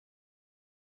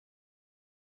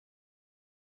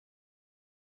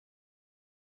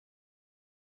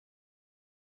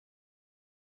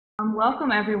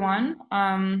Welcome everyone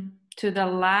to the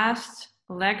last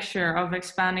lecture of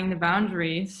Expanding the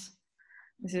Boundaries.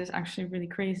 This is actually really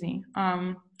crazy.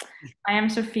 I am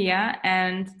Sophia,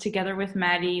 and together with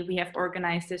Maddie, we have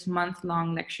organized this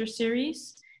month-long lecture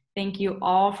series. Thank you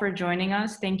all for joining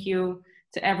us. Thank you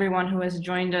to everyone who has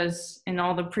joined us in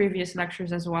all the previous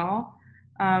lectures as well.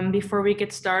 Before we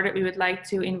get started, we would like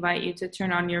to invite you to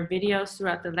turn on your videos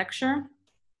throughout the lecture.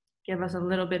 Give us a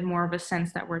little bit more of a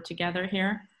sense that we're together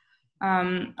here.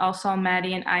 Also,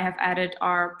 Maddie and I have added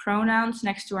our pronouns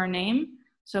next to our name,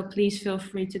 so please feel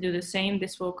free to do the same.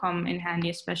 This will come in handy,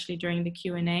 especially during the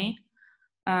Q&A.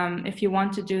 If you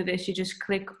want to do this, you just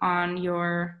click on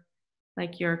your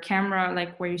camera,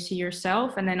 like where you see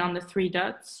yourself, and then on the three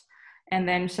dots, and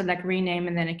then select rename,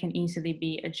 and then it can easily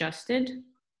be adjusted.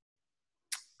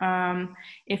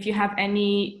 If you have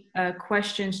any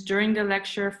questions during the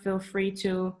lecture, feel free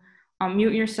to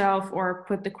mute yourself or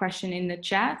put the question in the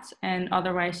chat, and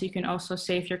otherwise you can also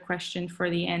save your question for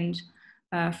the end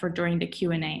for during the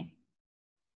Q&A.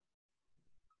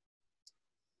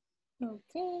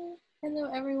 Okay,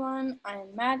 hello everyone,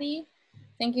 I'm Maddie.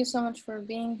 Thank you so much for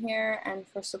being here and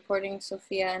for supporting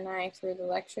Sophia and I through the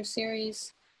lecture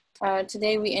series.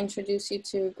 Today we introduce you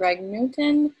to Greg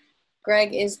Newton.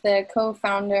 Greg is the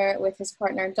co-founder with his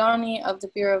partner Donnie of the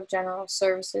Bureau of General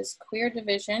Services Queer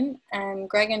Division, and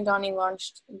Greg and Donnie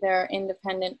launched their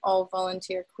independent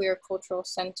all-volunteer queer cultural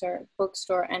center,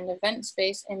 bookstore, and event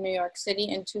space in New York City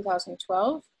in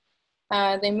 2012.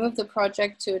 They moved the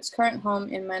project to its current home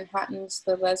in Manhattan's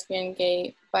the Lesbian,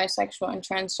 Gay, Bisexual, and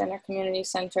Transgender Community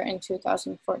Center in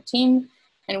 2014,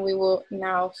 and we will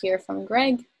now hear from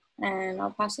Greg, and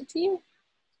I'll pass it to you.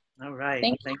 All right,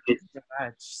 thank you so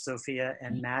much, Sophia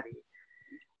and Maddie.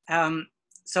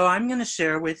 So I'm going to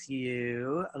share with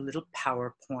you a little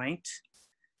PowerPoint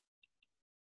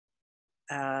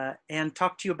and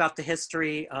talk to you about the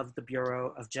history of the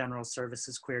Bureau of General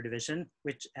Services Queer Division,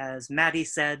 which, as Maddie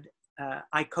said,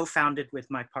 I co-founded with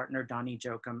my partner Donnie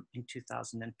Jokum in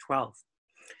 2012.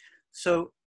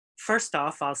 So first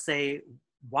off, I'll say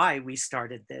why we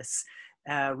started this.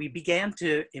 We began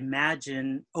to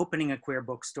imagine opening a queer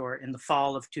bookstore in the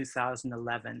fall of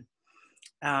 2011.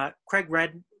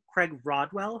 Craig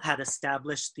Rodwell had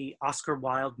established the Oscar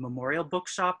Wilde Memorial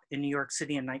Bookshop in New York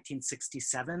City in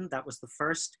 1967. That was the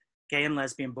first gay and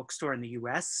lesbian bookstore in the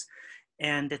US,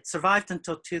 and it survived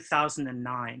until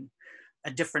 2009.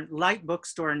 A Different Light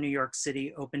bookstore in New York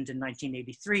City opened in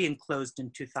 1983 and closed in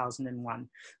 2001.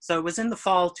 So it was in the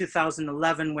fall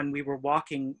 2011 when we were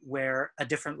walking where A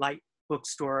Different Light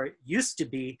bookstore used to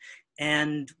be,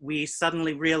 and we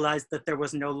suddenly realized that there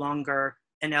was no longer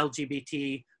an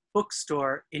LGBT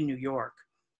bookstore in New York.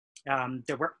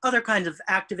 There were other kinds of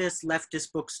activist,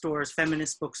 leftist bookstores,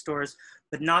 feminist bookstores,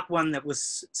 but not one that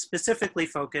was specifically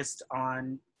focused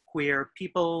on queer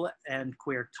people and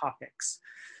queer topics.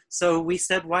 So we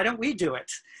said, why don't we do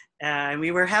it? And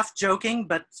we were half joking,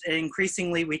 but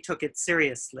increasingly we took it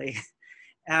seriously.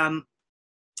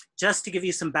 Just to give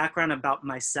you some background about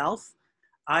myself,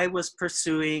 I was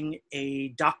pursuing a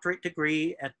doctorate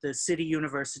degree at the City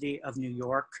University of New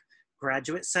York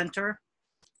Graduate Center.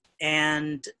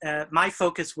 And my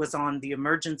focus was on the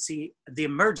emergence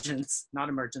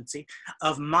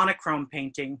of monochrome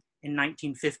painting in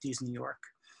 1950s New York.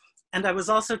 And I was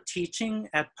also teaching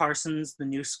at Parsons, the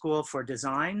New School for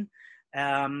Design.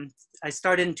 I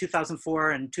started in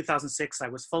 2004 and 2006, I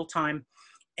was full-time.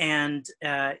 And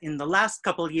in the last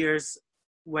couple of years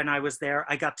when I was there,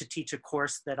 I got to teach a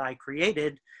course that I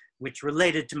created, which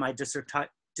related to my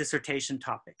dissertation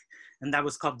topic. And that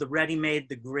was called The Ready-Made,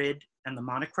 the Grid, and the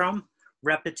Monochrome,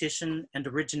 Repetition and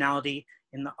Originality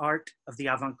in the Art of the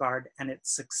Avant-Garde and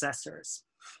its Successors.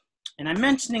 And I'm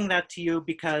mentioning that to you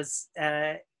because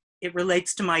it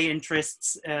relates to my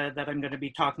interests that I'm going to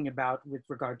be talking about with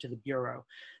regard to the Bureau.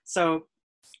 So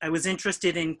I was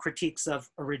interested in critiques of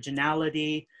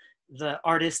originality, the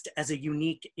artist as a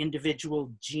unique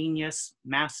individual genius,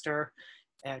 master,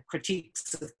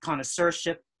 critiques of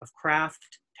connoisseurship, of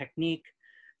craft, technique,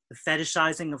 the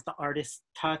fetishizing of the artist's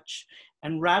touch,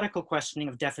 and radical questioning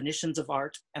of definitions of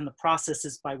art and the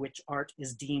processes by which art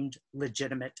is deemed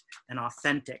legitimate and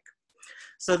authentic.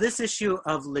 So this issue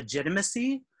of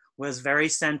legitimacy was very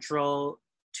central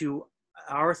to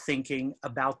our thinking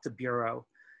about the Bureau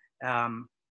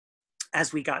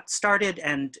as we got started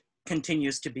and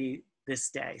continues to be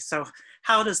this day. So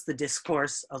how does the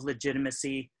discourse of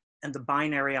legitimacy and the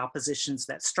binary oppositions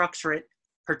that structure it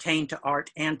pertain to art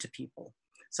and to people?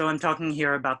 So I'm talking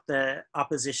here about the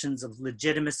oppositions of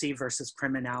legitimacy versus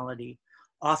criminality,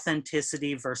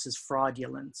 authenticity versus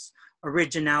fraudulence,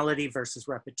 originality versus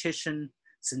repetition,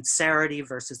 sincerity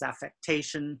versus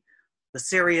affectation, the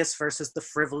serious versus the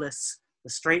frivolous, the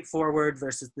straightforward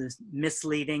versus the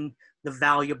misleading, the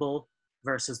valuable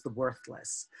versus the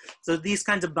worthless. So these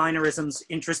kinds of binarisms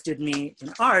interested me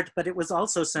in art, but it was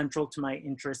also central to my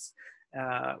interest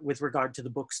with regard to the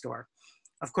bookstore.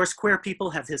 Of course, queer people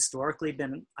have historically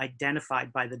been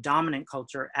identified by the dominant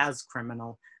culture as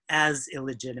criminal, as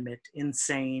illegitimate,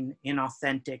 insane,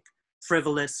 inauthentic,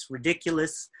 frivolous,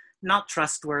 ridiculous, not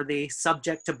trustworthy,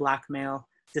 subject to blackmail,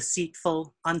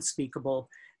 deceitful, unspeakable,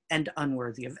 and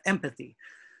unworthy of empathy.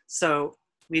 So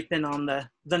we've been on the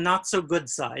not so good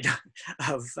side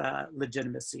of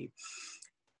legitimacy.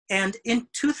 And in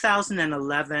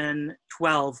 2011,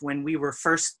 12, when we were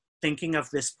first thinking of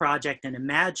this project and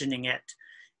imagining it,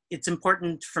 it's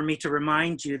important for me to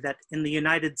remind you that in the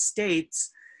United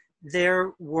States,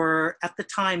 there were, at the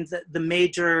time, the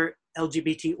major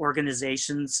LGBT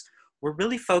organizations were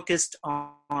really focused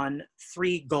on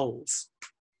three goals.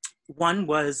 One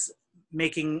was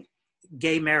making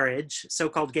gay marriage,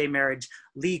 so-called gay marriage,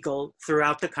 legal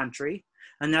throughout the country.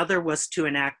 Another was to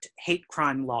enact hate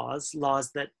crime laws,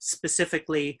 laws that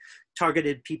specifically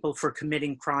targeted people for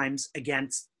committing crimes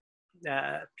against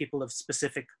people of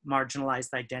specific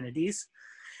marginalized identities,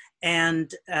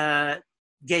 and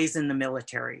gays in the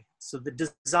military. So the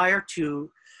desire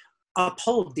to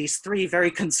uphold these three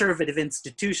very conservative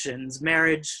institutions,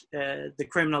 marriage, the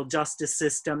criminal justice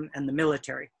system, and the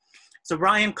military. So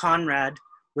Ryan Conrad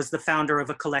was the founder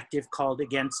of a collective called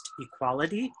Against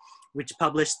Equality, which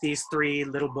published these three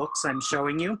little books I'm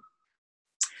showing you.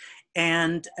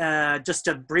 And just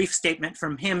a brief statement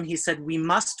from him, he said, "We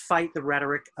must fight the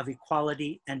rhetoric of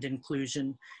equality and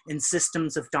inclusion in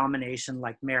systems of domination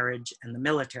like marriage and the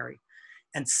military,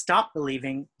 and stop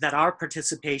believing that our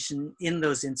participation in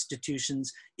those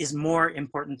institutions is more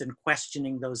important than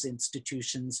questioning those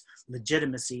institutions'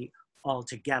 legitimacy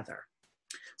altogether."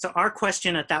 So our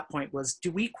question at that point was,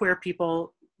 do we queer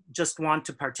people just want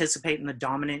to participate in the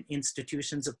dominant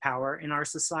institutions of power in our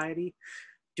society?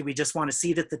 Do we just want a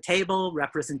seat at the table,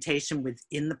 representation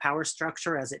within the power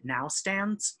structure as it now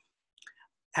stands?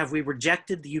 Have we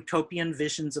rejected the utopian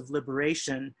visions of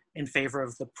liberation in favor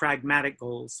of the pragmatic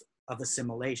goals of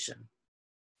assimilation?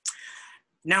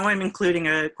 Now I'm including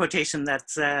a quotation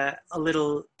that's a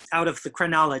little out of the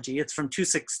chronology. It's from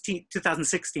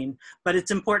 2016, but it's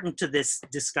important to this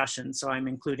discussion, so I'm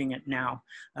including it now.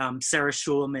 Sarah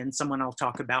Schulman, someone I'll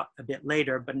talk about a bit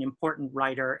later, but an important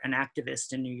writer and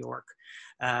activist in New York.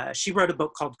 She wrote a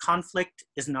book called Conflict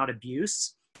is Not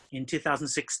Abuse in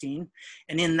 2016,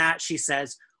 and in that she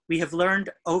says, "We have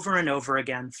learned over and over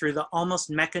again through the almost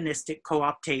mechanistic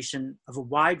co-optation of a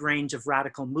wide range of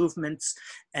radical movements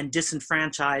and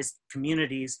disenfranchised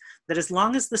communities that as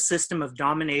long as the system of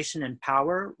domination and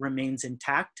power remains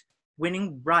intact,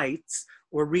 winning rights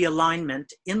or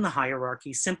realignment in the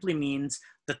hierarchy simply means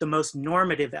that the most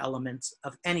normative elements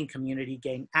of any community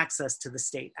gain access to the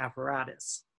state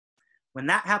apparatus. When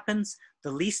that happens,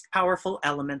 the least powerful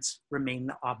elements remain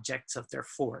the objects of their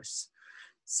force."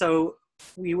 So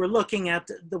we were looking at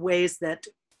the ways that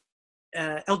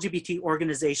LGBT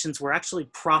organizations were actually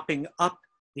propping up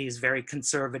these very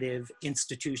conservative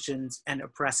institutions and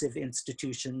oppressive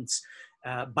institutions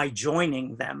by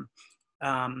joining them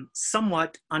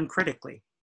somewhat uncritically.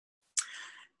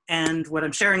 And what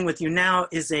I'm sharing with you now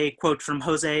is a quote from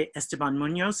Jose Esteban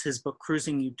Munoz, his book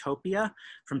Cruising Utopia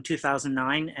from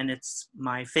 2009, and it's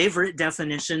my favorite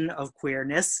definition of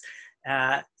queerness.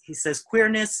 He says,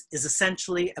 "Queerness is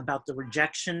essentially about the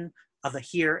rejection of a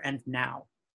here and now,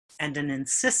 and an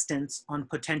insistence on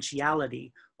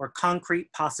potentiality or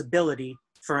concrete possibility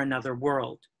for another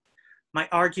world. My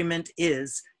argument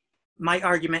is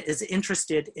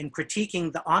interested in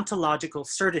critiquing the ontological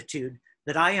certitude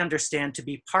that I understand to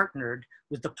be partnered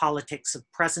with the politics of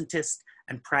presentist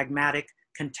and pragmatic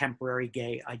contemporary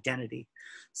gay identity."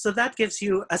 So that gives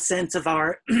you a sense of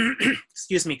our,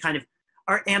 excuse me, kind of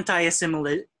our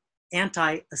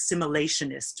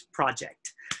anti-assimilationist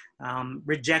project,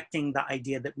 rejecting the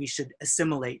idea that we should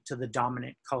assimilate to the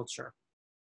dominant culture.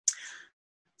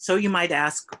 So you might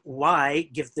ask, why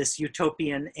give this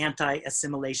utopian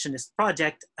anti-assimilationist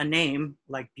project a name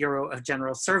like Bureau of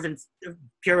General Services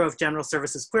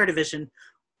Queer Division,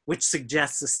 which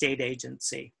suggests a state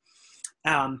agency?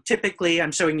 Typically,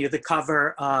 I'm showing you the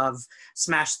cover of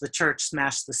Smash the Church,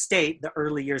 Smash the State, the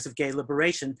early years of gay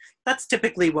liberation. That's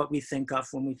typically what we think of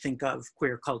when we think of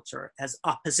queer culture, as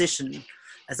opposition,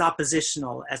 as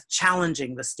oppositional, as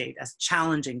challenging the state, as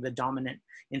challenging the dominant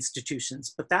institutions.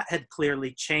 But that had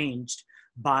clearly changed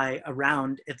by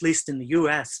around, at least in the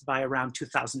US, by around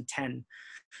 2010.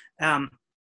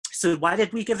 So why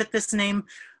did we give it this name?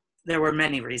 there were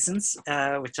many reasons,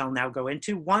 which I'll now go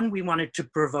into. One, we wanted to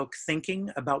provoke thinking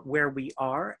about where we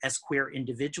are as queer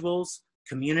individuals,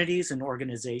 communities, and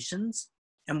organizations,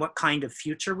 and what kind of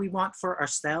future we want for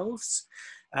ourselves.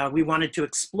 We wanted to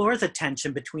explore the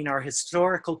tension between our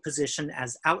historical position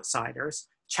as outsiders,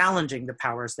 challenging the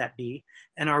powers that be,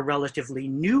 and our relatively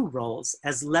new roles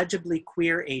as legibly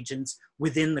queer agents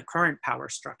within the current power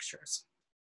structures.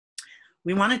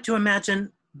 We wanted to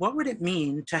imagine what would it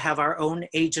mean to have our own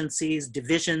agencies,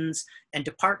 divisions, and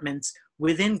departments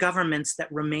within governments that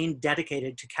remain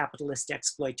dedicated to capitalist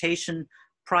exploitation,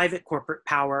 private corporate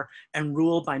power, and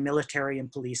rule by military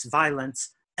and police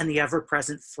violence, and the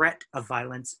ever-present threat of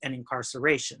violence and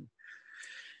incarceration.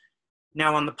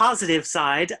 Now, on the positive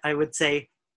side, I would say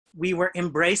we were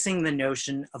embracing the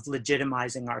notion of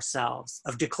legitimizing ourselves,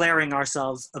 of declaring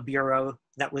ourselves a bureau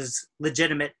that was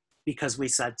legitimate because we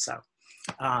said so.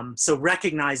 So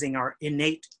recognizing our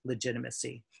innate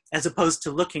legitimacy, as opposed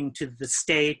to looking to the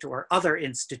state or other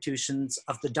institutions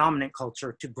of the dominant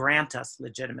culture to grant us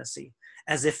legitimacy,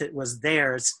 as if it was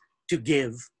theirs to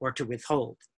give or to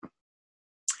withhold.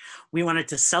 We wanted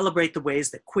to celebrate the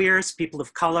ways that queers, people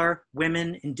of color,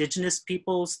 women, indigenous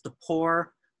peoples, the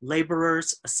poor,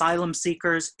 laborers, asylum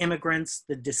seekers, immigrants,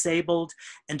 the disabled,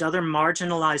 and other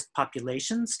marginalized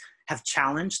populations have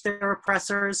challenged their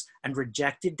oppressors and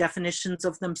rejected definitions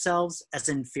of themselves as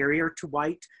inferior to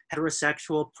white,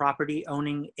 heterosexual,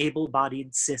 property-owning,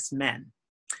 able-bodied cis men.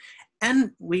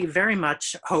 And we very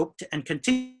much hoped and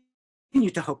continue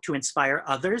to hope to inspire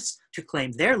others to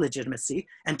claim their legitimacy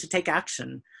and to take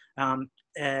action.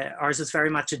 Ours is very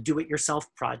much a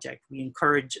do-it-yourself project.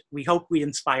 We hope we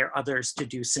inspire others to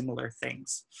do similar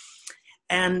things.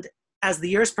 And as the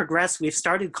years progress, we've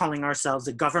started calling ourselves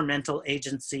a governmental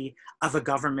agency of a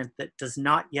government that does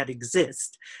not yet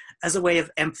exist, as a way of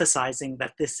emphasizing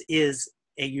that this is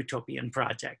a utopian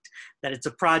project, that it's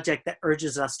a project that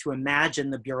urges us to imagine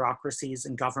the bureaucracies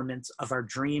and governments of our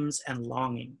dreams and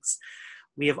longings.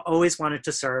 We have always wanted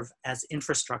to serve as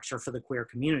infrastructure for the queer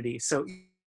community. So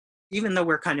even though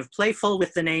we're kind of playful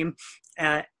with the name,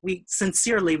 we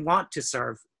sincerely want to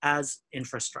serve as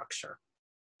infrastructure.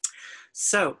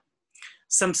 So,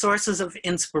 some sources of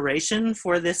inspiration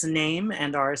for this name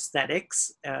and our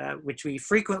aesthetics, which we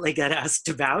frequently get asked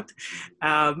about.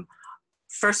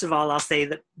 First of all, I'll say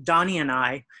that Donnie and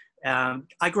I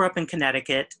grew up in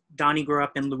Connecticut. Donnie grew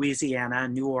up in Louisiana,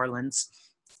 New Orleans.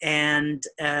 And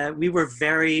we were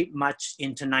very much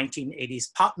into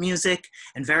 1980s pop music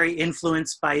and very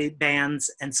influenced by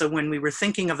bands. And so when we were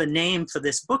thinking of a name for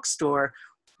this bookstore,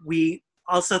 we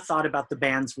also thought about the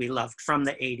bands we loved from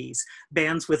the 80s,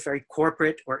 bands with very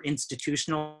corporate or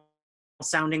institutional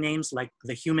sounding names like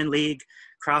the Human League,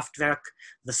 Kraftwerk,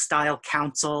 the Style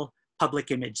Council,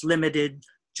 Public Image Limited,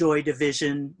 Joy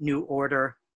Division, New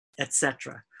Order,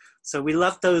 etc. So we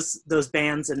loved those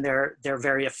bands and their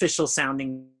very official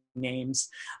sounding names.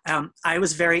 I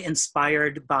was very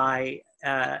inspired by,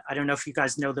 I don't know if you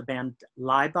guys know the band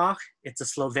Laibach. It's a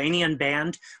Slovenian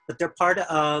band, but they're part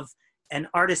of an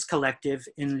artist collective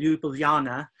in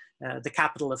Ljubljana, the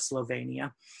capital of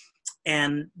Slovenia.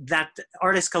 And that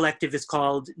artist collective is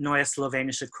called Neue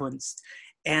Slowenische Kunst.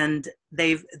 And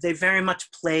they very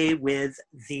much play with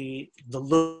the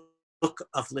look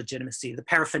of legitimacy, the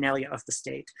paraphernalia of the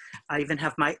state. I even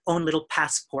have my own little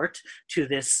passport to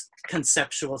this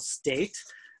conceptual state,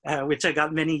 which I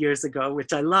got many years ago,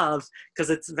 which I love because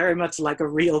it's very much like a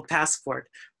real passport.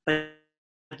 But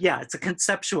yeah, it's a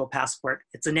conceptual passport.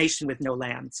 It's a nation with no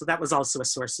land. So that was also a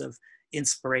source of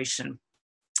inspiration.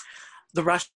 The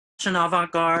Russian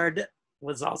avant-garde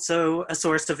was also a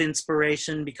source of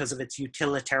inspiration because of its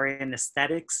utilitarian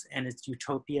aesthetics and its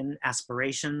utopian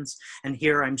aspirations. And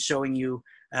here I'm showing you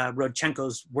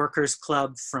Rodchenko's Workers'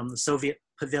 Club from the Soviet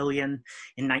Pavilion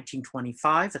in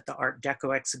 1925 at the Art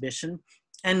Deco exhibition.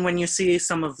 And when you see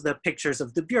some of the pictures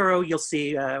of the Bureau, you'll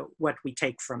see what we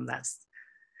take from this.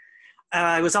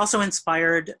 I was also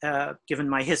inspired, given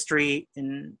my history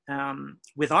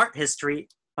with art history,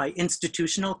 by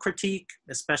institutional critique,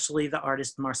 especially the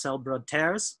artist Marcel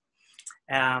Brodters.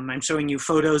 I'm showing you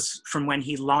photos from when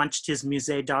he launched his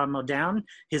Musée d'Art Moderne,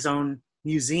 his own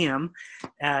museum,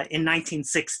 in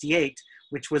 1968,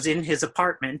 which was in his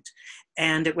apartment.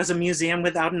 And it was a museum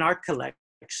without an art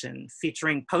collection,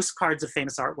 featuring postcards of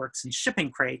famous artworks and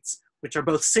shipping crates, which are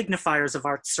both signifiers of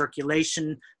art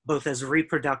circulation, both as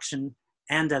reproduction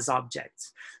and as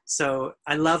objects. So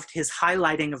I loved his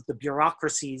highlighting of the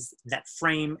bureaucracies that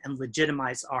frame and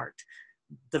legitimize art,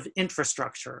 the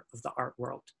infrastructure of the art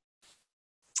world.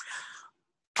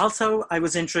 Also, I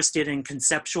was interested in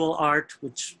conceptual art,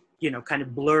 which kind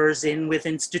of blurs in with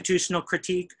institutional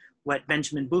critique, what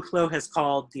Benjamin Buchloh has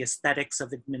called the aesthetics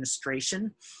of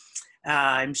administration.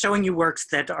 I'm showing you works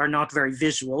that are not very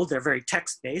visual, they're very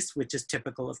text-based, which is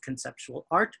typical of conceptual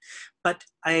art. But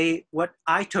what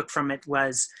I took from it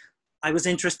was, I was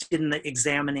interested in the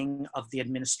examining of the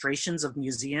administrations of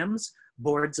museums,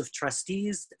 boards of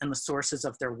trustees, and the sources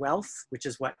of their wealth, which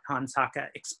is what Hans Haacke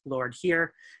explored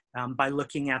here by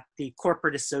looking at the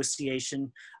corporate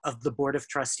association of the board of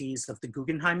trustees of the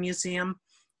Guggenheim Museum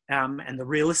and the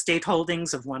real estate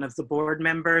holdings of one of the board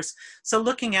members. So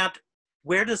looking at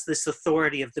where does this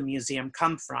authority of the museum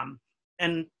come from?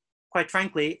 And quite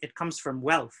frankly, it comes from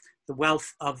wealth, the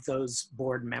wealth of those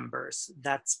board members.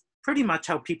 That's pretty much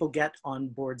how people get on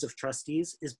boards of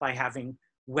trustees, is by having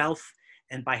wealth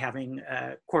and by having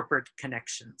corporate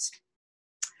connections.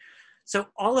 So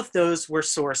all of those were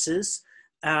sources,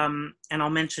 and I'll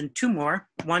mention two more.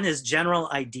 One is General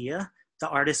Idea, the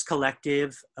artist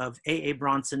collective of A.A.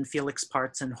 Bronson, Felix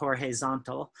Parts, and Jorge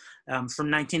Zontal.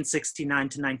 From 1969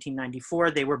 to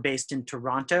 1994, they were based in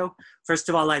Toronto. First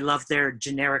of all, I love their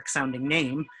generic sounding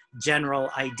name, General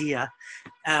Idea.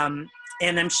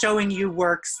 And I'm showing you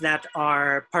works that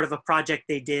are part of a project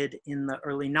they did in the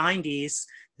early 90s.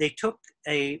 They took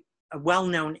a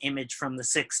well-known image from the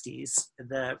 60s,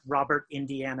 the Robert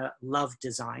Indiana Love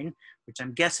design, which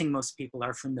I'm guessing most people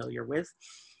are familiar with.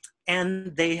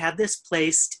 And they had this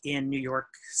placed in New York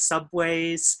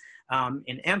subways,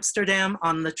 in Amsterdam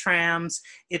on the trams.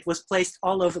 It was placed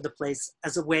all over the place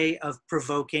as a way of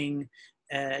provoking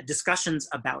discussions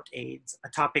about AIDS, a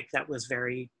topic that was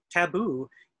very taboo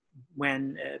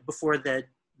when before the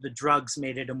drugs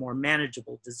made it a more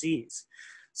manageable disease.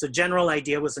 So General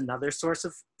Idea was another source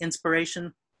of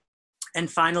inspiration. And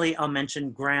finally, I'll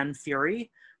mention Grand Fury,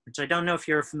 which I don't know if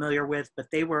you're familiar with, but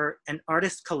they were an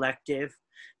artist collective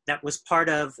that was part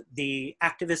of the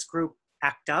activist group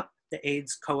ACT UP, the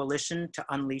AIDS Coalition to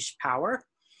Unleash Power.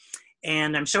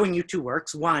 And I'm showing you two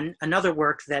works. One, another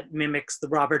work that mimics the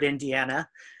Robert Indiana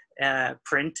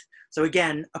print. So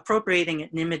again, appropriating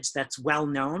an image that's well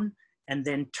known and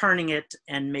then turning it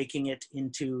and making it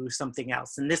into something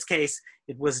else. In this case,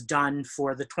 it was done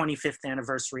for the 25th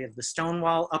anniversary of the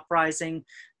Stonewall Uprising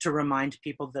to remind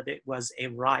people that it was a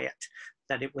riot,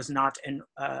 that it was not an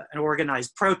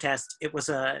organized protest, it was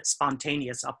a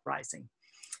spontaneous uprising.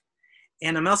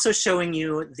 And I'm also showing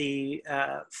you the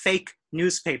fake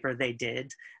newspaper they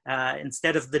did.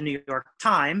 Instead of the New York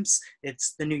Times,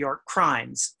 it's the New York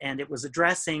Crimes. And it was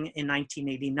addressing in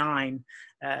 1989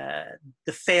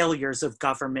 the failures of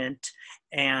government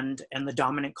and the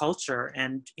dominant culture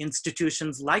and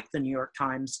institutions like the New York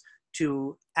Times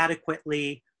to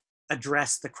adequately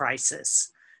address the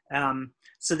crisis.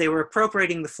 So they were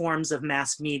appropriating the forms of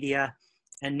mass media,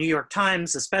 and New York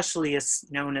Times especially is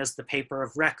known as the paper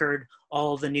of record,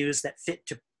 all the news that's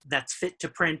fit to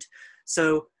print.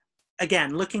 So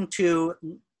again, looking to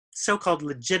so-called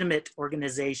legitimate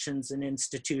organizations and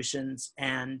institutions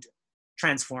and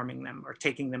transforming them or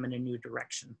taking them in a new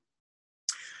direction.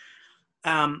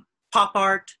 Pop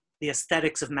art, the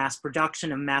aesthetics of mass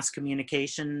production and mass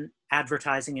communication,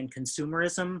 advertising and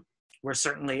consumerism were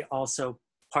certainly also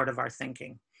part of our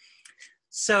thinking.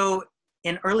 So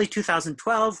in early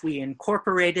 2012, we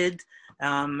incorporated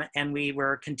and we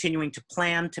were continuing to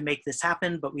plan to make this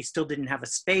happen, but we still didn't have a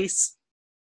space.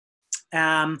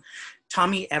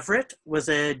 Tommy Everett was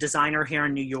a designer here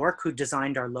in New York who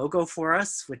designed our logo for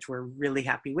us, which we're really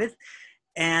happy with.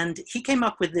 And he came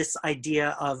up with this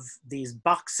idea of these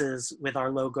boxes with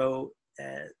our logo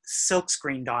silk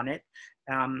screened on it,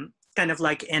 kind of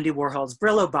like Andy Warhol's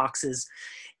Brillo boxes.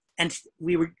 And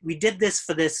we did this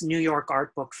for this New York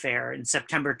Art Book Fair in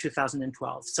September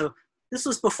 2012. So this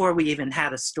was before we even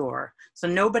had a store. So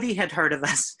nobody had heard of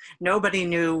us. Nobody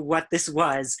knew what this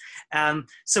was.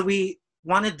 So we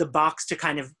wanted the box to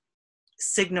kind of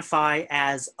signify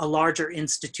as a larger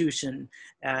institution,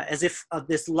 as if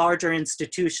this larger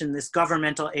institution, this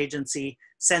governmental agency,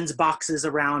 sends boxes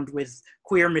around with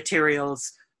queer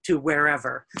materials to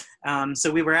wherever. So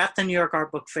we were at the New York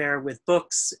Art Book Fair with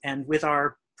books and with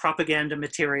our propaganda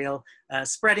material,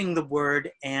 spreading the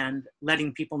word and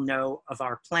letting people know of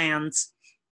our plans.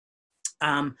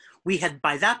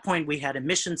 By that point, we had a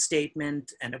mission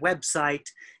statement and a website,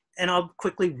 and I'll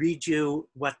quickly read you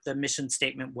what the mission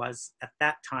statement was at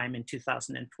that time in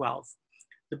 2012.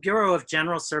 The Bureau of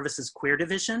General Services Queer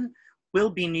Division will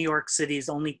be New York City's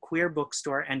only queer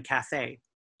bookstore and cafe,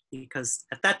 because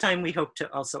at that time we hoped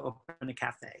to also open a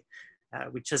cafe,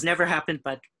 which has never happened,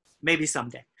 but maybe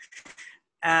someday.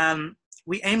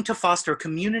 We aim to foster a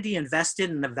community invested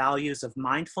in the values of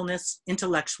mindfulness,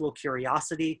 intellectual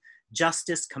curiosity,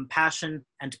 justice, compassion,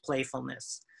 and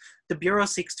playfulness. the Bureau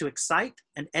seeks to excite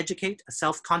and educate a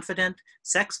self-confident,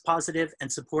 sex-positive,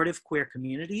 and supportive queer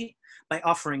community by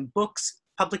offering books,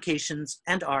 publications,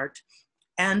 and art,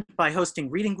 and by hosting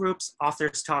reading groups,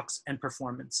 authors' talks, and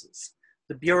performances.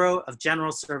 The Bureau of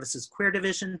General Services Queer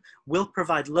Division will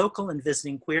provide local and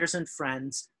visiting queers and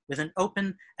friends with an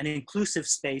open and inclusive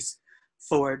space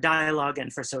for dialogue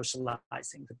and for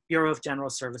socializing. The Bureau of General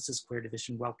Services Queer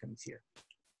Division welcomes you.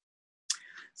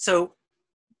 So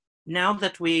now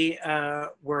that we had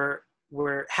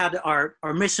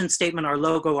our mission statement, our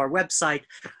logo, our website,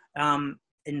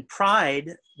 in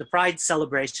Pride, the Pride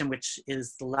celebration, which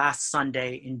is the last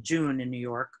Sunday in June in New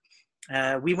York,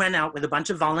 we went out with a bunch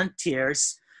of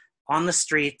volunteers on the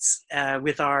streets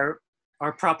with our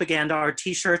propaganda, our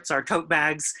t-shirts, our tote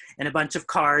bags, and a bunch of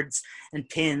cards and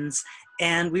pins.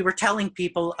 And we were telling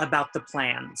people about the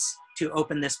plans to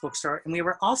open this bookstore. And we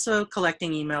were also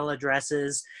collecting email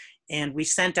addresses, and we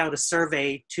sent out a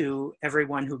survey to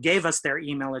everyone who gave us their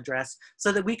email address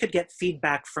so that we could get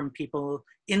feedback from people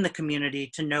in the community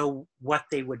to know what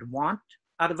they would want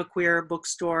out of a queer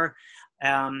bookstore,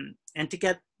 and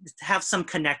to have some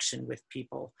connection with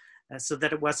people so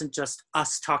that it wasn't just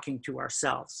us talking to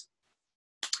ourselves.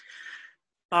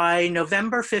 By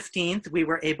November 15th, we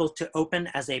were able to open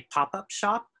as a pop-up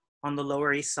shop on the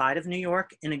Lower East Side of New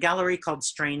York in a gallery called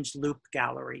Strange Loop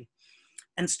Gallery.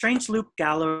 And Strange Loop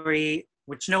Gallery,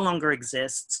 which no longer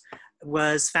exists,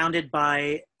 was founded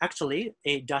by actually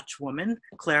a Dutch woman,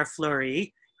 Claire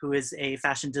Fleury, who is a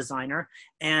fashion designer,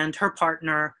 and her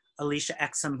partner, Alicia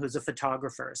Exum, who's a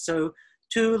photographer. So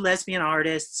two lesbian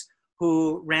artists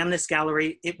who ran this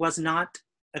gallery. It was not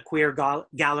a queer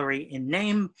gallery in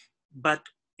name, but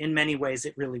in many ways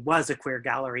it really was a queer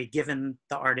gallery given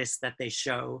the artists that they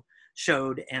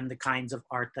showed and the kinds of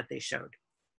art that they showed.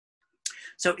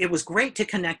 So it was great to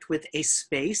connect with a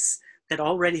space that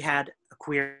already had a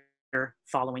queer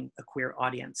following, a queer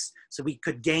audience. So we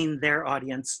could gain their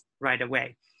audience right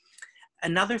away.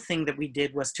 Another thing that we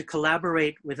did was to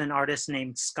collaborate with an artist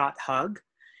named Scott Hague,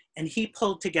 and he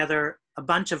pulled together a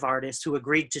bunch of artists who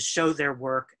agreed to show their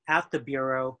work at the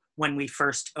Bureau when we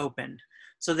first opened,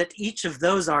 so that each of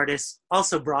those artists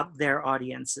also brought their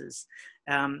audiences.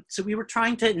 So we were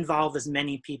trying to involve as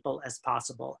many people as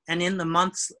possible. And in the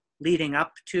months leading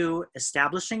up to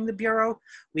establishing the Bureau,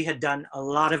 we had done a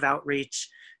lot of outreach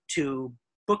to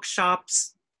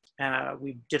bookshops.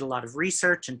 We did a lot of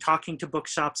research and talking to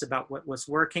bookshops about what was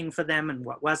working for them and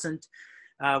what wasn't.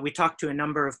 We talked to a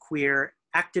number of queer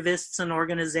activists and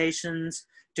organizations,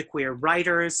 to queer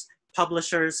writers,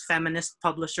 publishers, feminist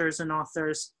publishers and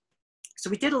authors. So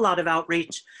we did a lot of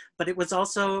outreach, but it was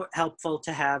also helpful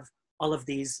to have all of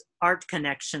these art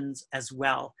connections as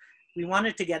well. We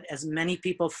wanted to get as many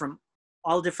people from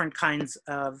all different kinds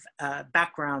of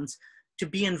backgrounds to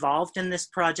be involved in this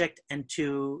project and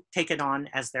to take it on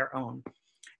as their own.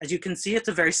 As you can see, it's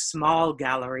a very small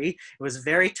gallery. It was a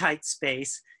very tight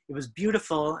space. It was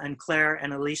beautiful, and Claire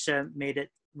and Alicia made it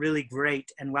really great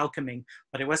and welcoming,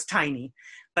 but it was tiny.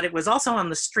 But it was also on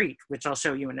the street, which I'll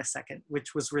show you in a second,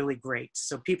 which was really great.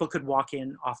 So people could walk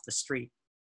in off the street.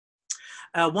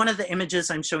 One of the images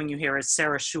I'm showing you here is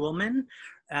Sarah Schulman.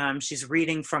 She's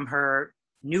reading from her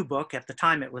new book, at the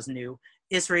time it was new,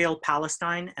 Israel,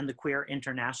 Palestine, and the Queer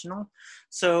International.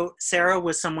 So Sarah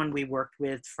was someone we worked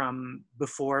with from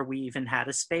before we even had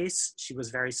a space. She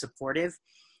was very supportive.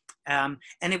 And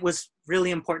it was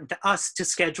really important to us to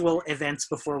schedule events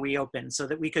before we open so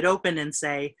that we could open and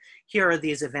say, here are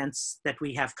these events that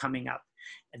we have coming up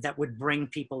that would bring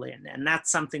people in. And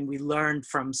that's something we learned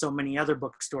from so many other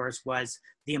bookstores, was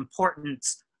the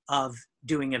importance of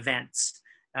doing events,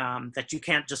 that you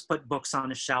can't just put books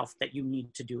on a shelf, that you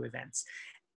need to do events.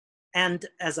 And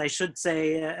as I should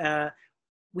say,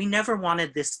 we never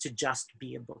wanted this to just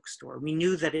be a bookstore. We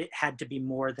knew that it had to be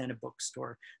more than a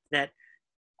bookstore, that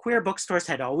queer bookstores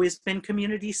had always been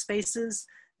community spaces,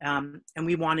 and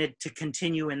we wanted to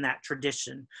continue in that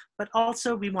tradition. But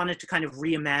also we wanted to kind of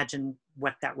reimagine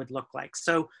what that would look like.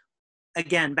 So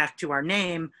again, back to our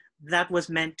name, that was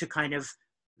meant to kind of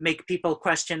make people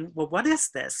question, well, what is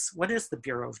this? What is the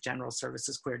Bureau of General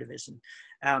Services Queer Division?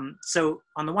 So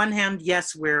on the one hand,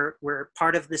 yes, we're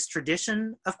part of this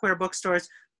tradition of queer bookstores,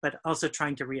 but also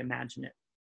trying to reimagine it.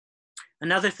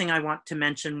 Another thing I want to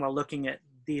mention while looking at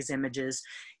these images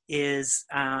is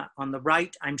on the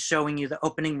right, I'm showing you the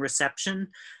opening reception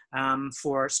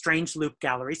for Strange Loop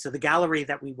Gallery. So the gallery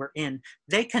that we were in,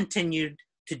 they continued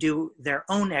to do their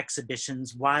own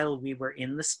exhibitions while we were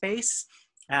in the space,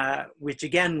 which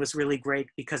again was really great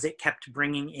because it kept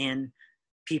bringing in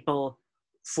people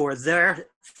for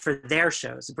their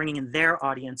shows, bringing in their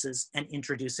audiences and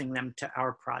introducing them to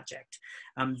our project.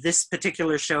 This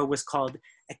particular show was called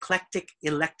Eclectic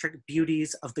Electric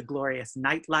Beauties of the Glorious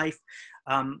Nightlife.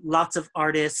 Lots of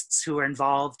artists who are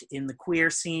involved in the queer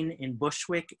scene in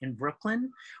Bushwick in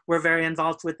Brooklyn were very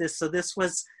involved with this. So this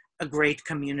was a great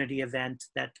community event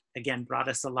that, again, brought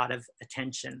us a lot of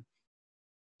attention.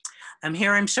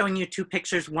 Here I'm showing you two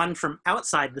pictures, one from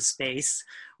outside the space,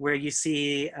 where you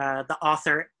see the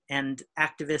author and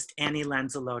activist Annie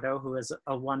Lanzalotto, who is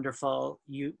a wonderful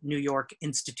New York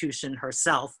institution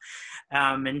herself.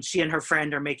 And she and her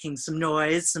friend are making some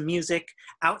noise, some music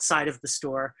outside of the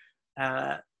store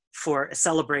for a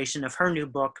celebration of her new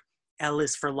book, L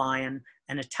is for Lion,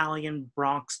 an Italian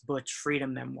Bronx Butch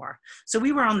freedom memoir. So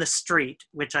we were on the street,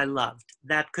 which I loved.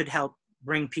 That could help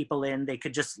bring people in. They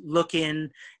could just look in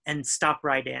and stop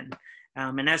right in.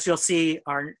 And as you'll see,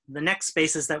 the next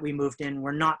spaces that we moved in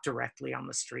were not directly on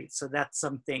the street. So that's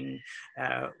something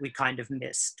we kind of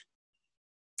missed.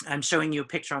 I'm showing you a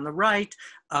picture on the right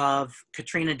of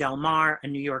Katrina Del Mar, a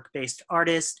New York-based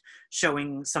artist,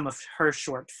 showing some of her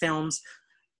short films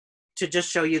to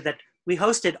just show you that we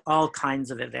hosted all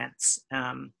kinds of events.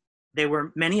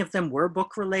 Many of them were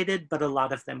book related, but a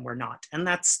lot of them were not. And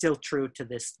that's still true to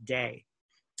this day.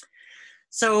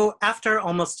 So after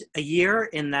almost a year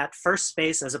in that first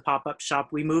space as a pop-up shop,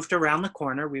 we moved around the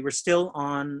corner. We were still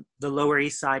on the Lower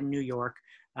East Side in New York.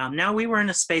 Now we were in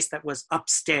a space that was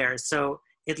upstairs. So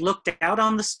it looked out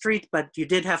on the street, but you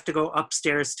did have to go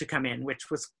upstairs to come in, which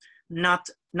was not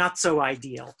so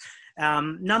ideal.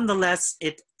 Nonetheless,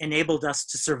 it enabled us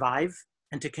to survive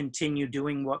and to continue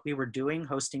doing what we were doing,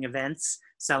 hosting events,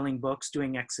 selling books,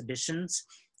 doing exhibitions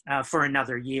for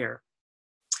another year.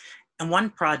 And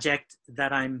one project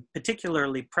that I'm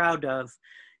particularly proud of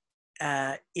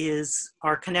is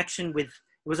our connection with,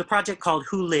 it was a project called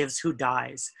Who Lives, Who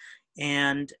Dies?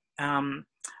 And I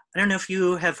don't know if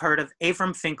you have heard of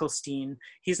Avram Finkelstein.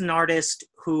 He's an artist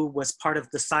who was part of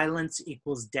the Silence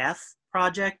Equals Death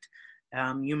project.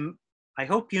 I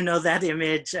hope you know that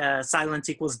image, Silence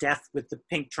Equals Death with the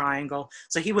pink triangle.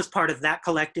 So he was part of that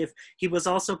collective. He was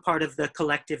also part of the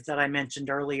collective that I mentioned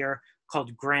earlier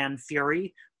called Grand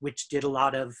Fury, which did a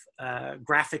lot of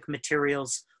graphic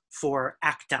materials for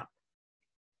ACT UP.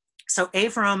 So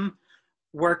Avram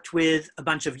worked with a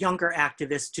bunch of younger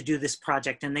activists to do this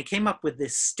project, and they came up with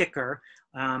this sticker.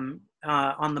 On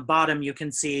the bottom, you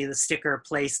can see the sticker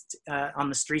placed on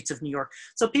the streets of New York.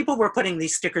 So people were putting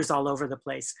these stickers all over the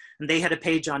place. And they had a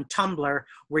page on Tumblr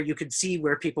where you could see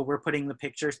where people were putting the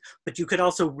pictures, but you could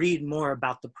also read more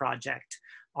about the project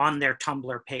on their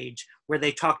Tumblr page, where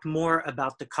they talked more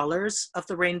about the colors of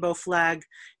the rainbow flag,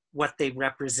 what they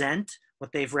represent,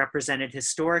 what they've represented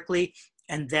historically,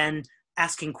 and then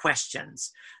asking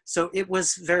questions. So it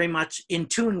was very much in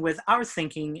tune with our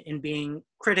thinking in being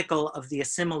critical of the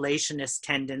assimilationist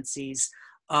tendencies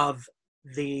of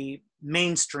the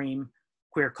mainstream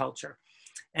queer culture.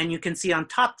 And you can see on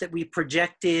top that we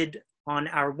projected on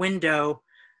our window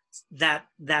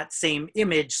that same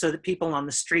image so that people on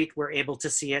the street were able to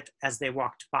see it as they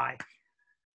walked by.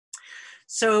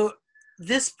 So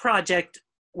this project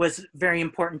was very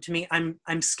important to me.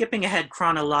 I'm skipping ahead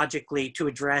chronologically to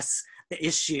address the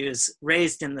issues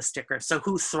raised in the sticker. So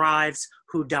who thrives,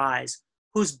 who dies,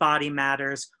 whose body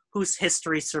matters, whose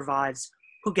history survives,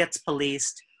 who gets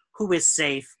policed, who is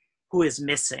safe, who is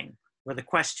missing, were the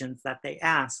questions that they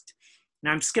asked.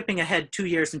 Now I'm skipping ahead 2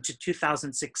 years into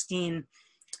 2016.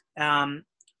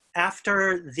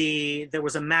 After there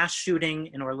was a mass shooting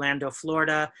in Orlando,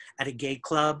 Florida at a gay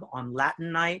club on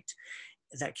Latin night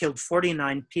that killed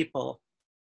 49 people.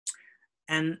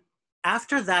 And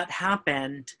after that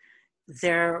happened,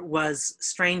 there was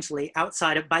strangely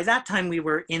outside of, by that time we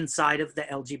were inside of the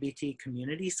LGBT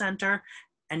community center,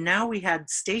 and now we had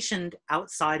stationed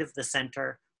outside of the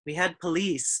center, we had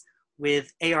police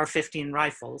with AR-15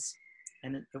 rifles.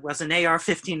 And it was an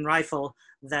AR-15 rifle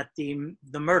that the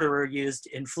murderer used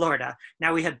in Florida.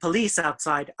 Now we had police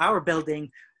outside our building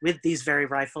with these very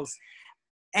rifles.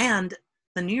 And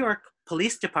the New York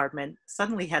Police Department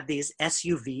suddenly had these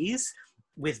SUVs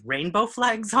with rainbow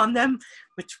flags on them,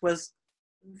 which was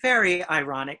very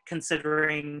ironic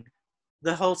considering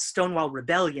the whole Stonewall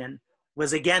Rebellion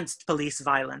was against police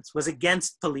violence, was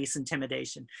against police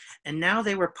intimidation. And now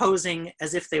they were posing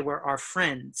as if they were our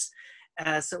friends.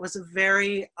 So it was a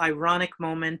very ironic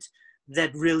moment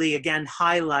that really, again,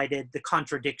 highlighted the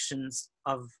contradictions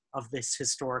of this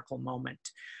historical moment.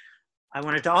 I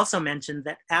wanted to also mention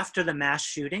that after the mass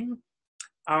shooting,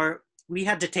 we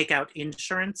had to take out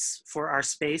insurance for our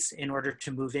space in order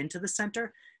to move into the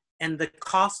center, and the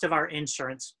cost of our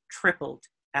insurance tripled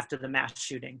after the mass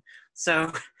shooting.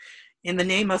 So in the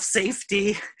name of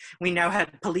safety, we now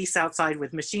had police outside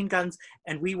with machine guns,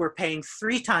 and we were paying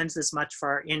 3 times as much for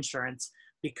our insurance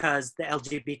because the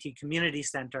LGBT community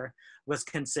center was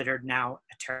considered now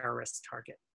a terrorist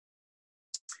target.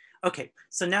 Okay,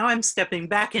 so now I'm stepping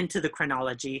back into the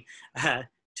chronology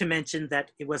to mention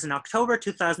that it was in October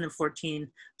 2014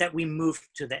 that we moved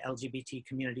to the LGBT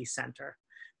Community Center.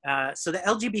 So the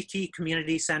LGBT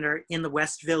Community Center in the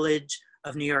West Village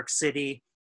of New York City,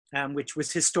 which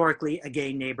was historically a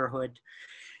gay neighborhood,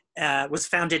 was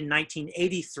founded in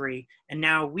 1983, and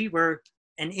now we were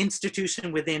an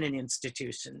institution within an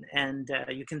institution. And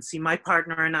you can see my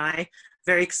partner and I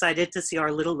very excited to see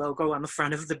our little logo on the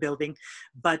front of the building,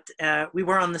 but we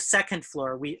were on the 2nd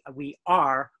floor. We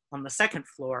are on the 2nd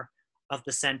floor of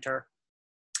the center.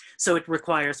 So it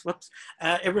requires,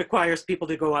 it requires people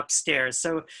to go upstairs.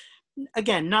 So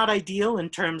again, not ideal in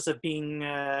terms of being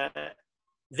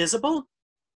visible,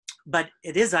 but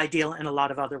it is ideal in a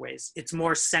lot of other ways. It's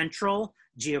more central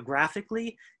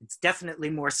geographically. It's definitely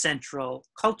more central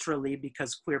culturally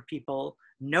because queer people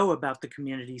know about the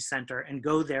community center and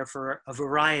go there for a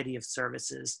variety of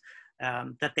services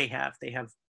that they have. They have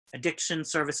addiction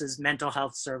services, mental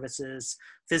health services,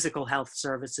 physical health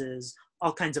services,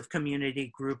 all kinds of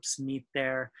community groups meet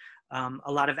there.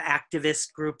 A lot of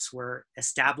activist groups were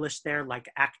established there, like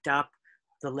ACT UP,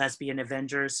 the Lesbian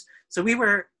Avengers. So we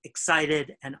were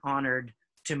excited and honored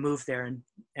to move there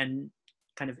and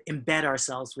kind of embed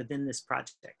ourselves within this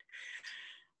project.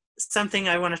 Something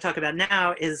I want to talk about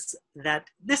now is that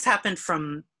this happened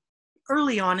from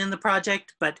early on in the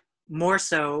project, but more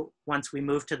so once we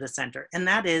moved to the center. And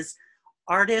that is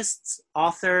artists,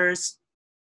 authors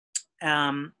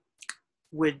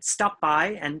would stop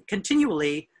by and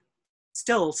continually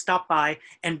still stop by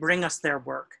and bring us their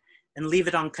work and leave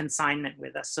it on consignment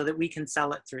with us so that we can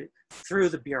sell it through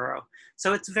the Bureau.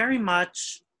 So it's very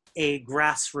much a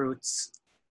grassroots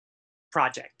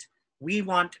project. We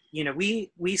want, you know,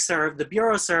 we serve, the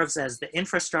Bureau serves as the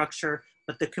infrastructure,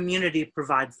 but the community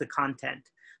provides the content.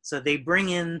 So they bring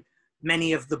in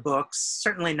many of the books,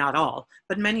 certainly not all,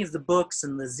 but many of the books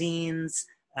and the zines,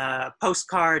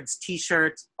 postcards,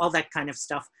 t-shirts, all that kind of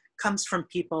stuff comes from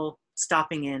people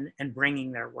stopping in and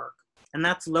bringing their work. And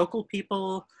that's local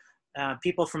people,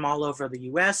 people from all over the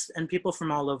US and people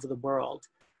from all over the world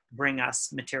bring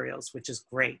us materials, which is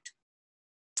great.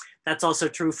 That's also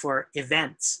true for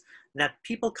events, that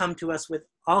people come to us with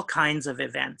all kinds of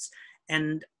events.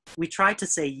 And we try to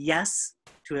say yes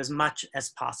to as much as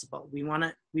possible. We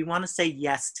wanna say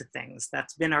yes to things.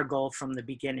 That's been our goal from the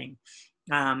beginning.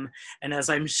 And as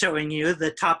I'm showing you,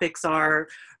 the topics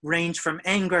range from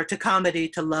anger to comedy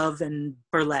to love and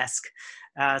burlesque.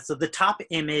 So the top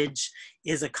image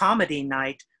is a comedy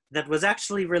night that was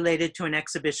actually related to an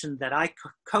exhibition that I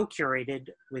co-curated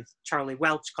with Charlie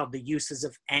Welch called The Uses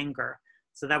of Anger.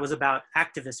 So that was about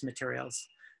activist materials.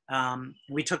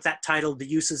 We took that title, The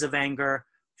Uses of Anger,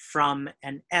 from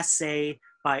an essay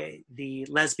by the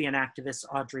lesbian activist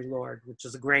Audre Lorde, which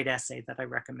is a great essay that I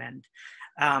recommend.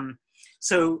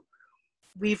 So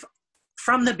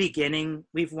from the beginning,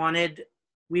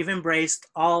 we've embraced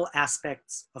all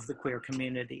aspects of the queer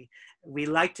community. We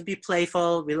like to be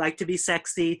playful, we like to be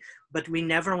sexy, but we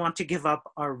never want to give up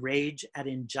our rage at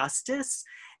injustice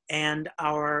and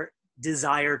our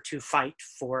desire to fight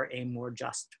for a more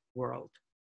just world.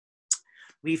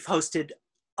 We've hosted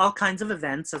all kinds of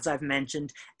events, as I've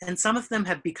mentioned, and some of them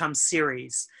have become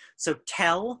series. So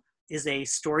Tell is a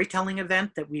storytelling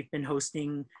event that we've been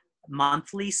hosting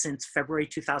monthly since February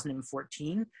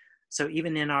 2014. So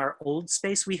even in our old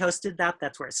space, we hosted that.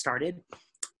 That's where it started.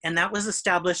 And that was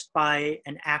established by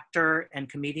an actor and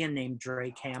comedian named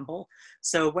Dre Campbell.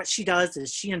 So what she does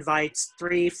is she invites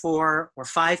 3, 4, or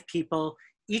 5 people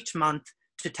each month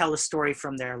to tell a story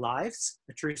from their lives,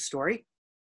 a true story.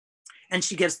 And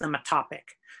she gives them a topic.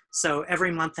 So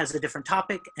every month has a different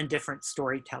topic and different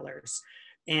storytellers.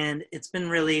 And it's been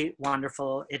really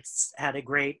wonderful. It's had a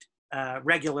great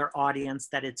regular audience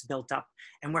that it's built up.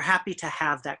 And we're happy to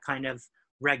have that kind of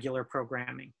regular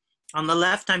programming. On the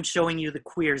left, I'm showing you the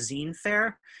Queer Zine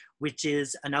Fair, which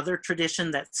is another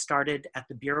tradition that started at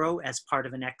the Bureau as part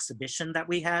of an exhibition that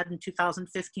we had in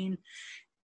 2015.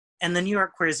 And the New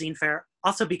York Queer Zine Fair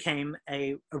also became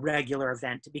a regular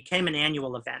event. It became an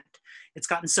annual event. It's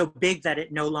gotten so big that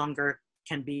it no longer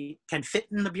can fit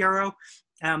in the Bureau,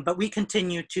 but we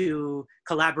continue to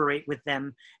collaborate with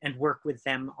them and work with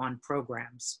them on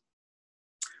programs.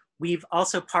 We've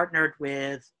also partnered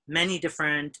with many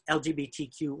different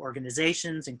LGBTQ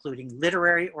organizations, including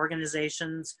literary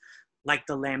organizations like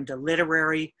the Lambda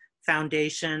Literary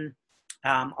Foundation,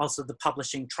 Also the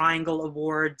Publishing Triangle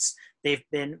Awards.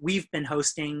 We've been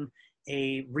hosting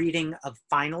a reading of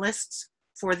finalists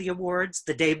for the awards.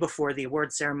 The day before the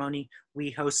award ceremony,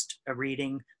 we host a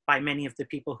reading by many of the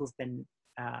people who've been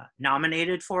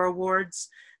nominated for awards.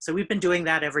 So we've been doing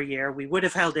that every year. We would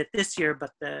have held it this year,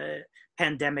 but the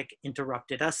pandemic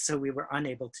interrupted us, so we were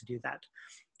unable to do that.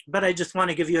 But I just want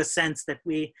to give you a sense that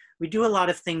we do a lot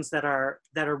of things that are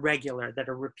regular, that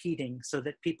are repeating, so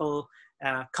that people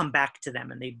come back to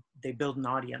them and they build an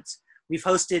audience. We've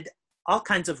hosted all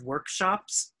kinds of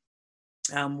workshops.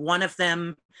 One of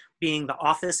them being the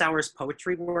office hours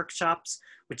poetry workshops,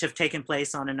 which have taken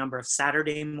place on a number of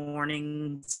Saturday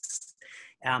mornings,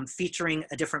 featuring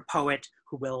a different poet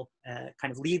who will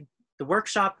kind of lead the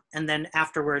workshop, and then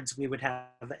afterwards we would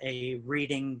have a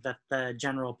reading that the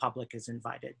general public is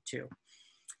invited to.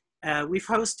 We've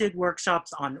hosted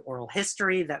workshops on oral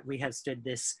history. That we hosted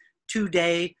this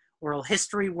 2-day oral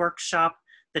history workshop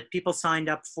that people signed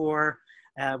up for,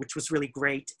 which was really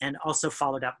great, and also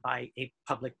followed up by a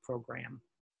public program.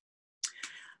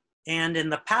 And in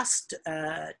the past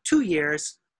 2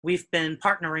 years, we've been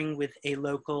partnering with a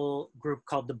local group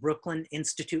called the Brooklyn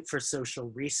Institute for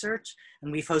Social Research,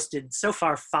 and we've hosted so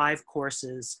far 5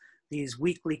 courses, these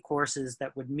weekly courses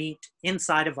that would meet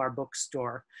inside of our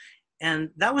bookstore. And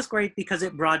that was great because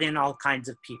it brought in all kinds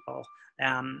of people,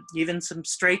 even some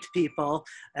straight people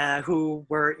who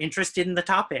were interested in the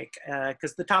topic,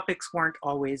 because the topics weren't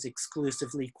always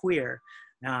exclusively queer.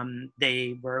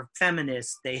 They were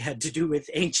feminists, they had to do with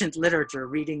ancient literature,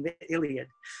 reading the Iliad.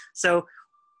 So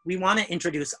we want to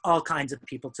introduce all kinds of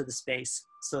people to the space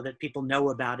so that people know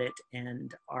about it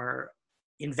and are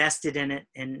invested in it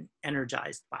and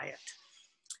energized by it.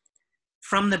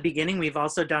 From the beginning, we've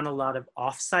also done a lot of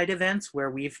off-site events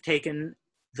where we've taken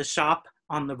the shop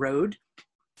on the road.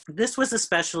 This was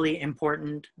especially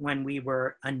important when we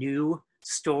were a new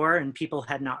store and people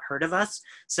had not heard of us.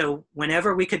 So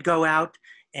whenever we could go out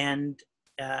and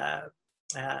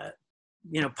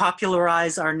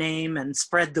popularize our name and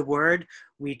spread the word,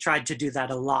 we tried to do that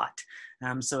a lot.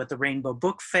 So at the Rainbow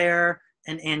Book Fair,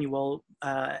 an annual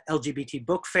LGBT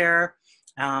book fair,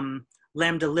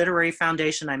 Lambda Literary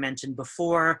Foundation, I mentioned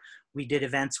before, we did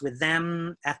events with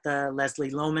them at the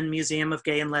Leslie Lohman Museum of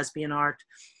Gay and Lesbian Art.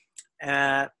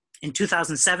 In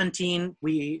 2017,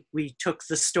 we took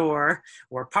the store,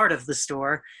 or part of the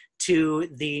store, to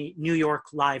the New York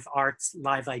Live Arts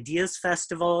Live Ideas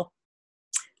Festival.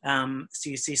 So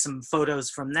you see some photos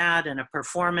from that and a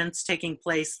performance taking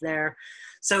place there.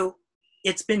 So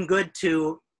it's been good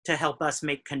to help us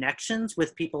make connections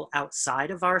with people outside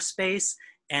of our space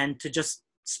and to just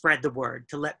spread the word,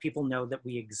 to let people know that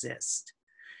we exist.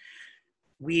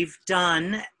 We've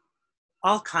done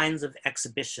all kinds of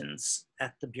exhibitions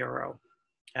at the Bureau.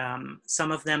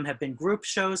 Some of them have been group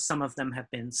shows, some of them have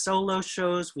been solo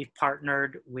shows. We've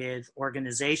partnered with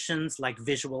organizations like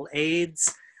Visual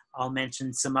AIDS. I'll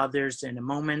mention some others in a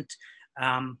moment.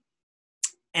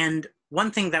 And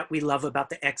one thing that we love about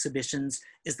the exhibitions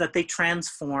is that they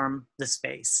transform the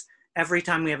space. Every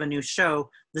time we have a new show,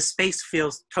 the space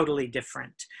feels totally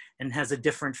different and has a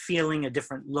different feeling, a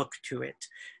different look to it.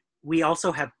 We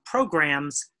also have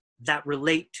programs that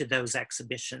relate to those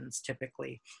exhibitions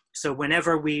typically. So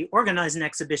whenever we organize an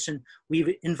exhibition,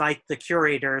 we invite the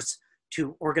curators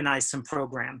to organize some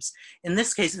programs. In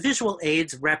this case, Visual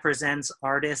AIDS represents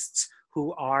artists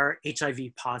who are HIV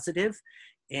positive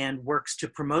and works to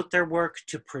promote their work,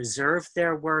 to preserve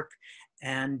their work,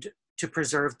 and to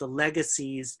preserve the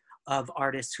legacies of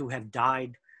artists who have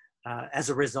died as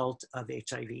a result of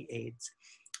HIV/AIDS.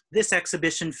 This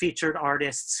exhibition featured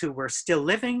artists who were still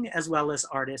living as well as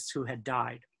artists who had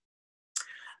died.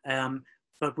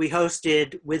 But we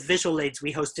hosted, with Visual AIDS,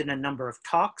 we hosted a number of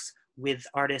talks with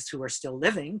artists who are still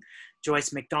living.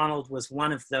 Joyce McDonald was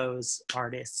one of those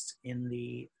artists in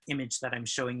the image that I'm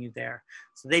showing you there.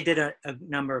 So they did a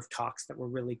number of talks that were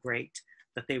really great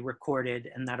that they recorded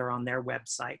and that are on their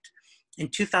website. In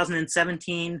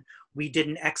 2017, we did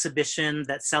an exhibition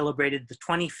that celebrated the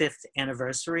 25th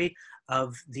anniversary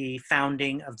of the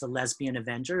founding of the Lesbian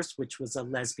Avengers, which was a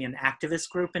lesbian activist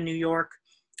group in New York.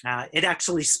 It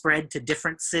actually spread to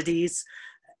different cities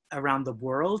around the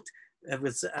world. It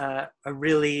was a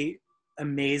really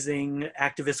amazing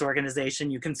activist organization.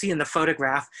 You can see in the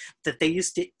photograph that they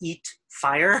used to eat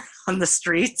fire on the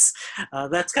streets.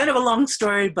 That's kind of a long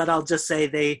story, but I'll just say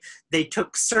they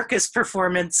took circus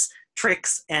performance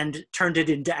tricks and turned it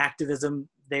into activism.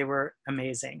 They were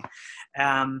amazing.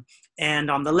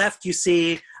 And on the left, you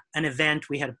see an event.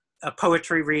 We had a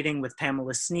poetry reading with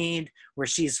Pamela Sneed, where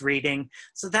she's reading.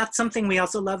 So that's something we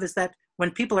also love, is that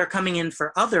when people are coming in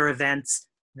for other events,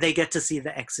 they get to see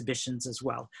the exhibitions as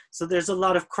well. So there's a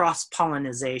lot of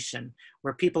cross-pollination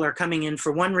where people are coming in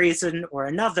for one reason or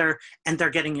another, and they're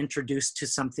getting introduced to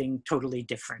something totally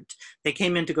different. They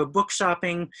came in to go book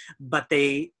shopping, but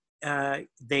they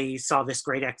saw this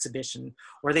great exhibition,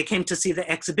 or they came to see the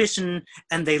exhibition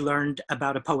and they learned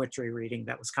about a poetry reading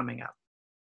that was coming up.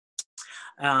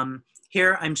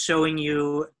 Here I'm showing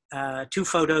you 2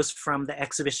 photos from the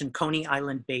exhibition Coney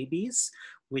Island Babies,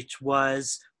 which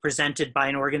was presented by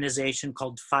an organization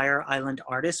called Fire Island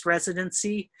Artist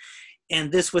Residency.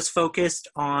 And this was focused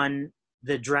on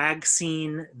the drag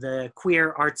scene, the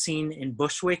queer art scene in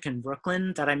Bushwick and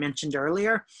Brooklyn that I mentioned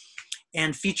earlier,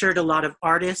 and featured a lot of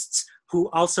artists who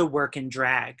also work in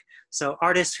drag. So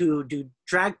artists who do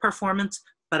drag performance,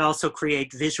 but also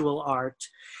create visual art.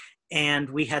 And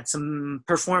we had some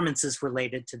performances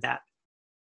related to that.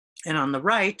 And on the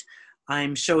right,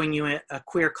 I'm showing you a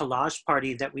queer collage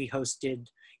party that we hosted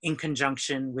in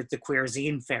conjunction with the Queer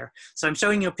Zine Fair. So I'm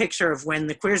showing you a picture of when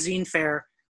the Queer Zine Fair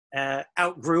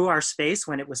outgrew our space,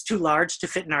 when it was too large to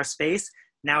fit in our space.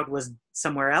 Now it was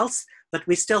somewhere else, but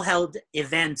we still held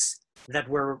events that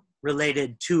were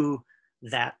related to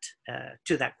that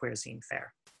Queer Zine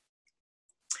Fair.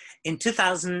 In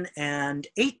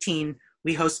 2018,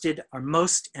 we hosted our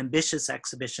most ambitious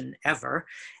exhibition ever,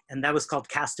 and that was called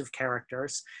Cast of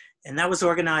Characters. And that was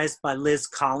organized by Liz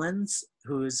Collins,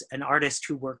 who's an artist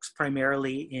who works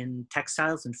primarily in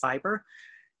textiles and fiber.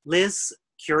 Liz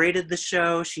curated the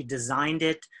show, she designed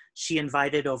it, she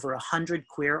invited over 100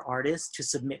 queer artists to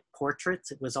submit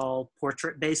portraits. It was all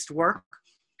portrait-based work.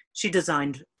 She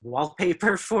designed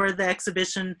wallpaper for the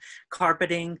exhibition,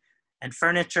 carpeting, and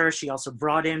furniture. She also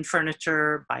brought in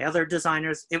furniture by other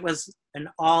designers. It was an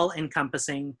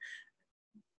all-encompassing,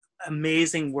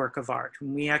 amazing work of art.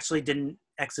 We actually did an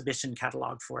exhibition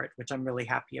catalog for it, which I'm really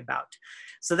happy about.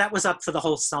 So that was up for the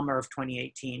whole summer of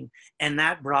 2018. And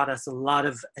that brought us a lot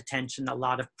of attention, a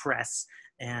lot of press,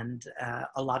 and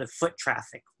a lot of foot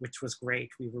traffic, which was great.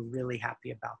 We were really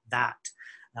happy about that.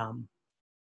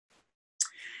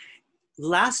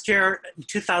 Last year,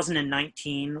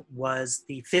 2019, was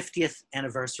the 50th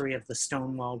anniversary of the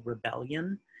Stonewall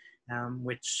Rebellion,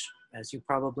 which, as you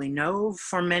probably know,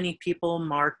 for many people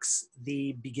marks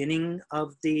the beginning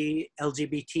of the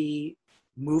LGBT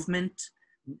movement,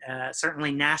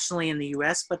 certainly nationally in the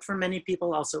US, but for many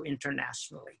people also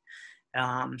internationally.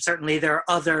 Certainly there are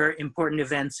other important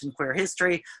events in queer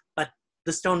history, but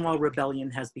the Stonewall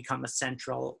Rebellion has become a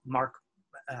central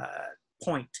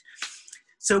point.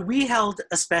 So we held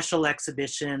a special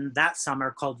exhibition that summer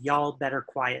called Y'all Better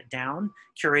Quiet Down,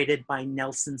 curated by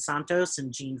Nelson Santos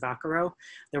and Jean Vaccaro.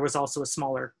 There was also a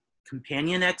smaller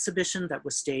companion exhibition that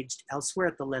was staged elsewhere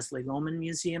at the Leslie Lohman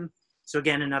Museum. So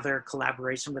again, another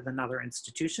collaboration with another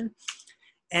institution.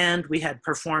 And we had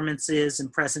performances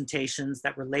and presentations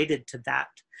that related to that.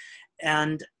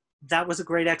 And that was a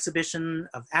great exhibition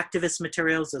of activist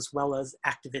materials as well as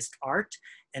activist art,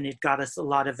 and it got us a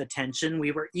lot of attention.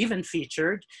 We were even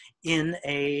featured in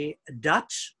a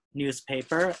Dutch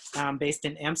newspaper based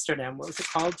in Amsterdam. What was it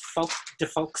called? De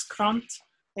Volkskrant,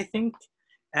 I think.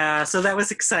 So that was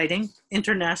exciting,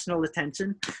 international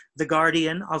attention. The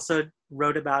Guardian also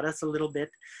wrote about us a little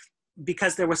bit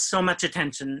because there was so much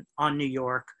attention on New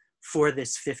York for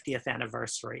this 50th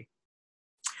anniversary.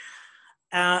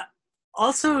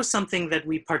 Also, something that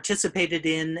we participated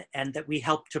in and that we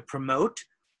helped to promote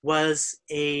was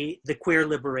the Queer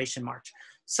Liberation March.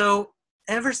 So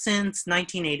ever since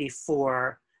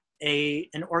 1984,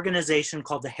 an organization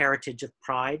called the Heritage of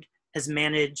Pride has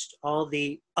managed all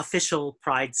the official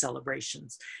Pride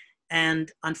celebrations.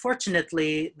 And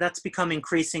unfortunately, that's become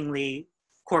increasingly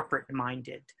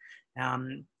corporate-minded.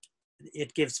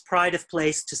 It gives pride of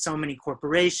place to so many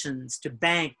corporations, to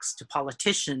banks, to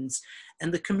politicians,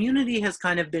 and the community has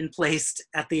kind of been placed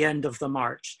at the end of the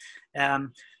march.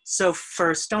 So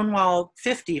for Stonewall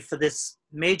 50, for this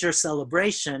major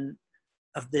celebration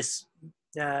of this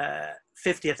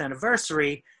 50th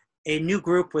anniversary, a new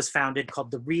group was founded called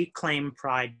the Reclaim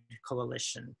Pride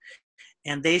Coalition.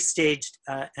 And they staged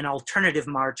an alternative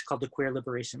march called the Queer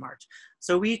Liberation March.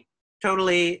 So we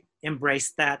totally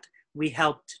embraced that. We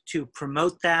helped to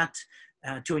promote that,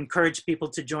 to encourage people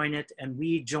to join it, and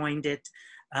we joined it.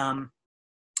 And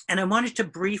I wanted to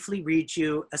briefly read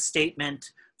you a statement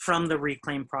from the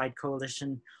Reclaim Pride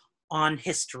Coalition on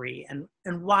history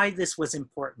and why this was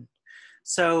important.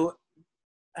 So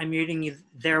I'm reading you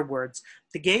their words.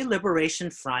 The Gay Liberation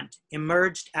Front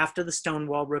emerged after the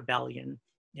Stonewall Rebellion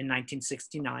in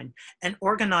 1969 and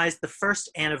organized the first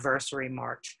anniversary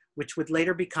march, which would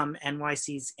later become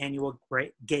NYC's annual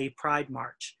Gay Pride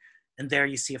March. And there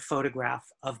you see a photograph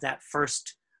of that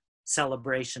first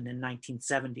celebration in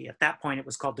 1970. At that point, it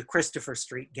was called the Christopher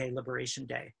Street Gay Liberation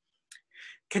Day.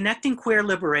 Connecting queer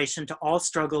liberation to all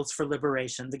struggles for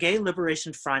liberation, the Gay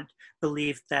Liberation Front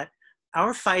believed that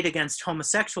our fight against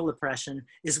homosexual oppression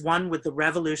is one with the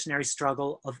revolutionary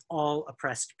struggle of all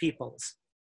oppressed peoples.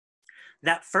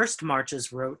 That first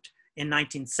marches route in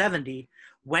 1970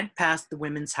 went past the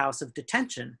Women's House of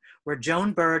Detention, where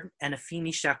Joan Bird and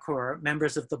Afeni Shakur,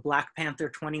 members of the Black Panther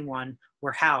 21,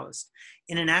 were housed.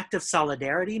 In an act of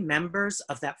solidarity, members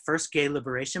of that first gay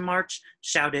liberation march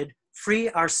shouted, "Free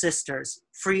our sisters,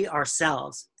 free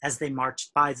ourselves," as they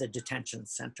marched by the detention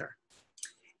center.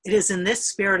 It is in this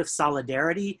spirit of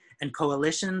solidarity and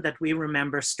coalition that we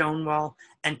remember Stonewall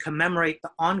and commemorate the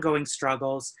ongoing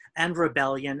struggles and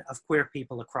rebellion of queer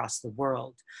people across the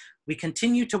world. We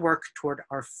continue to work toward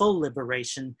our full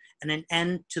liberation and an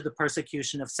end to the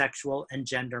persecution of sexual and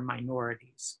gender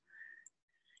minorities.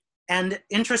 And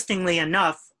interestingly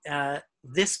enough,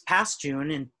 this past June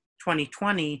in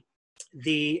 2020,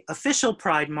 the official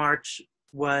Pride March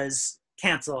was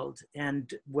canceled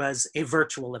and was a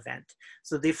virtual event.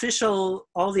 So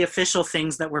all the official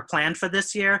things that were planned for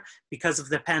this year because of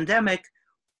the pandemic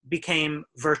became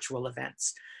virtual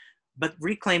events. But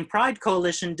Reclaim Pride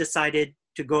Coalition decided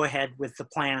to go ahead with the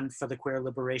plan for the Queer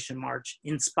Liberation March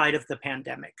in spite of the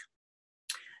pandemic.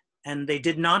 And they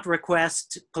did not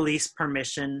request police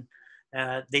permission,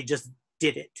 they just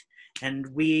did it. And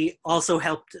we also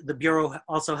helped, the Bureau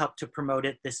also helped to promote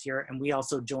it this year, and we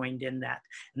also joined in that.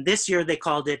 And this year they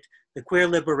called it the Queer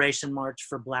Liberation March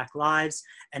for Black Lives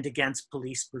and Against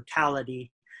Police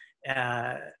Brutality,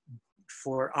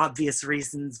 for obvious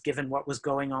reasons, given what was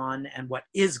going on and what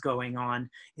is going on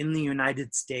in the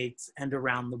United States and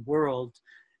around the world.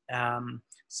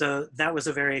 So that was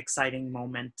a very exciting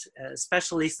moment,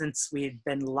 especially since we had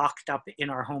been locked up in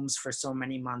our homes for so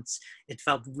many months. It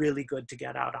felt really good to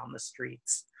get out on the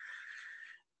streets.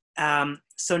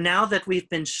 So now that we've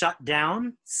been shut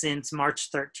down since March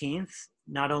 13th,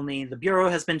 not only the Bureau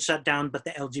has been shut down, but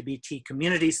the LGBT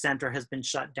Community Center has been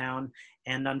shut down.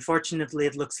 And unfortunately,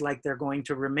 it looks like they're going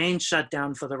to remain shut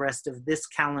down for the rest of this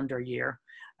calendar year.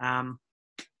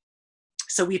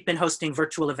 So we've been hosting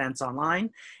virtual events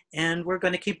online, and we're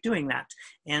going to keep doing that.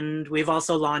 And we've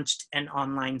also launched an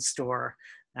online store,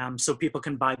 so people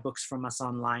can buy books from us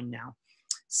online now.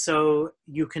 So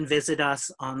you can visit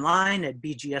us online at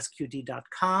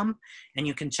bgsqd.com, and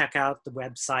you can check out the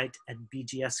website at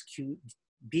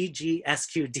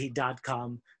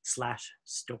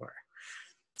bgsqd.com/store.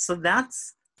 So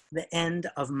that's the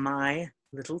end of my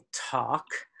little talk.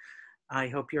 I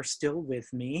hope you're still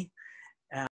with me.